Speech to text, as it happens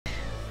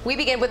We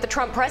begin with the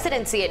Trump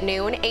presidency at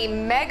noon. A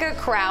mega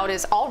crowd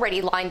is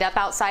already lined up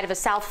outside of a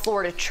South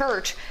Florida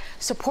church.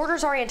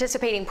 Supporters are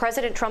anticipating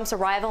President Trump's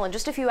arrival in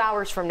just a few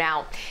hours from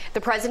now.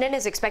 The president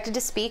is expected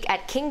to speak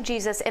at King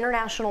Jesus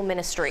International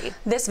Ministry.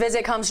 This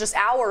visit comes just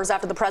hours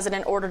after the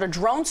president ordered a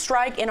drone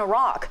strike in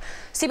Iraq.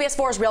 CBS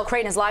 4's Rielle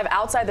Creighton is live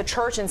outside the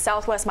church in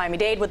southwest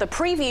Miami-Dade with a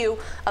preview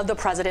of the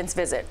president's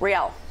visit.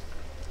 Rielle.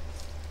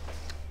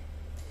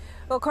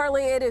 Well,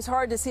 Carly, it is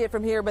hard to see it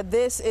from here, but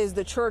this is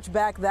the church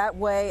back that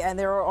way, and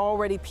there are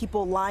already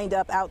people lined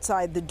up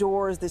outside the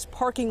doors. This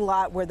parking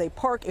lot where they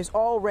park is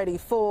already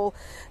full.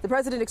 The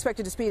president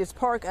expected to speak as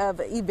part of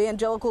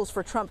Evangelicals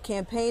for Trump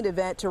campaign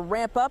event to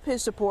ramp up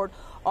his support,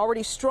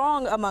 already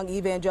strong among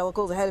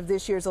evangelicals ahead of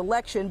this year's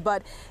election.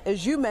 But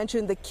as you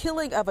mentioned, the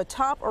killing of a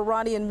top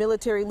Iranian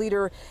military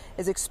leader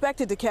is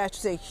expected to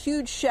cast a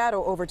huge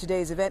shadow over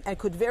today's event and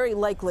could very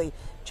likely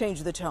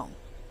change the tone.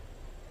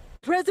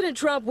 President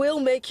Trump will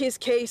make his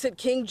case at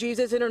King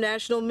Jesus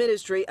International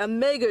Ministry, a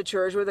mega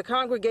church with a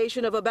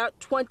congregation of about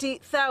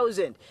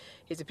 20,000.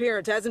 His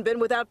appearance hasn't been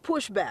without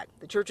pushback.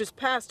 The church's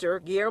pastor,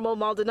 Guillermo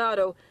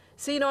Maldonado,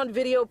 seen on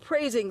video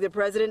praising the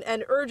president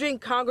and urging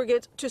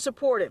congregants to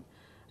support him.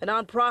 A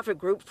nonprofit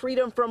group,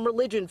 Freedom from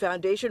Religion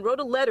Foundation,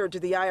 wrote a letter to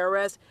the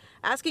IRS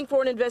asking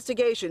for an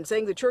investigation,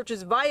 saying the church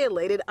has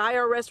violated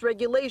IRS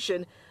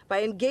regulation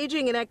by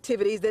engaging in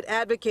activities that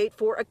advocate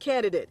for a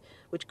candidate,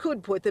 which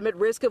could put them at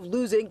risk of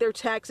losing their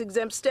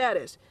tax-exempt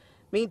status.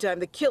 Meantime,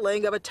 the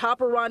killing of a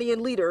top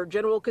Iranian leader,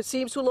 General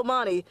Qasem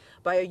Soleimani,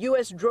 by a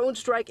U.S. drone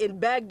strike in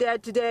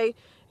Baghdad today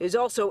is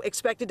also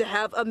expected to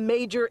have a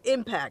major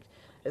impact,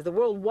 as the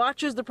world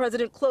watches the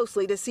president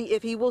closely to see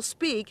if he will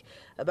speak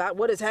about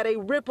what has had a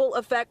ripple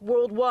effect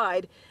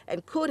worldwide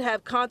and could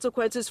have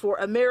consequences for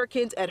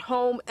Americans at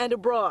home and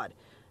abroad.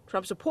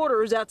 Trump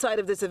supporters outside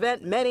of this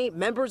event, many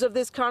members of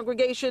this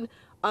congregation,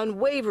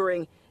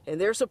 unwavering in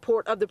their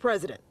support of the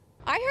president.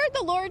 I heard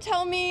the Lord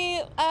tell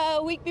me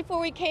a week before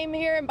we came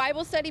here in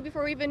Bible study,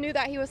 before we even knew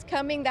that he was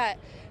coming, that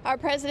our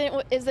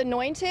president is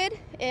anointed,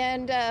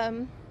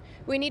 and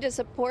we need to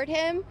support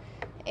him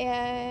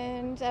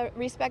and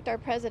respect our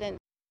president.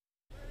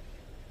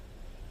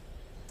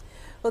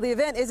 Well, the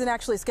event isn't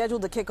actually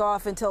scheduled to kick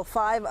off until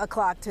 5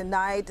 o'clock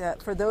tonight.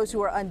 For those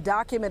who are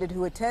undocumented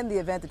who attend the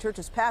event, the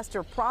church's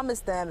pastor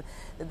promised them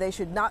that they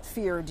should not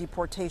fear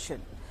deportation.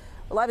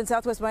 Live in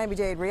southwest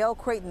Miami-Dade, Rielle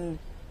Creighton,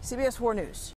 CBS 4 News.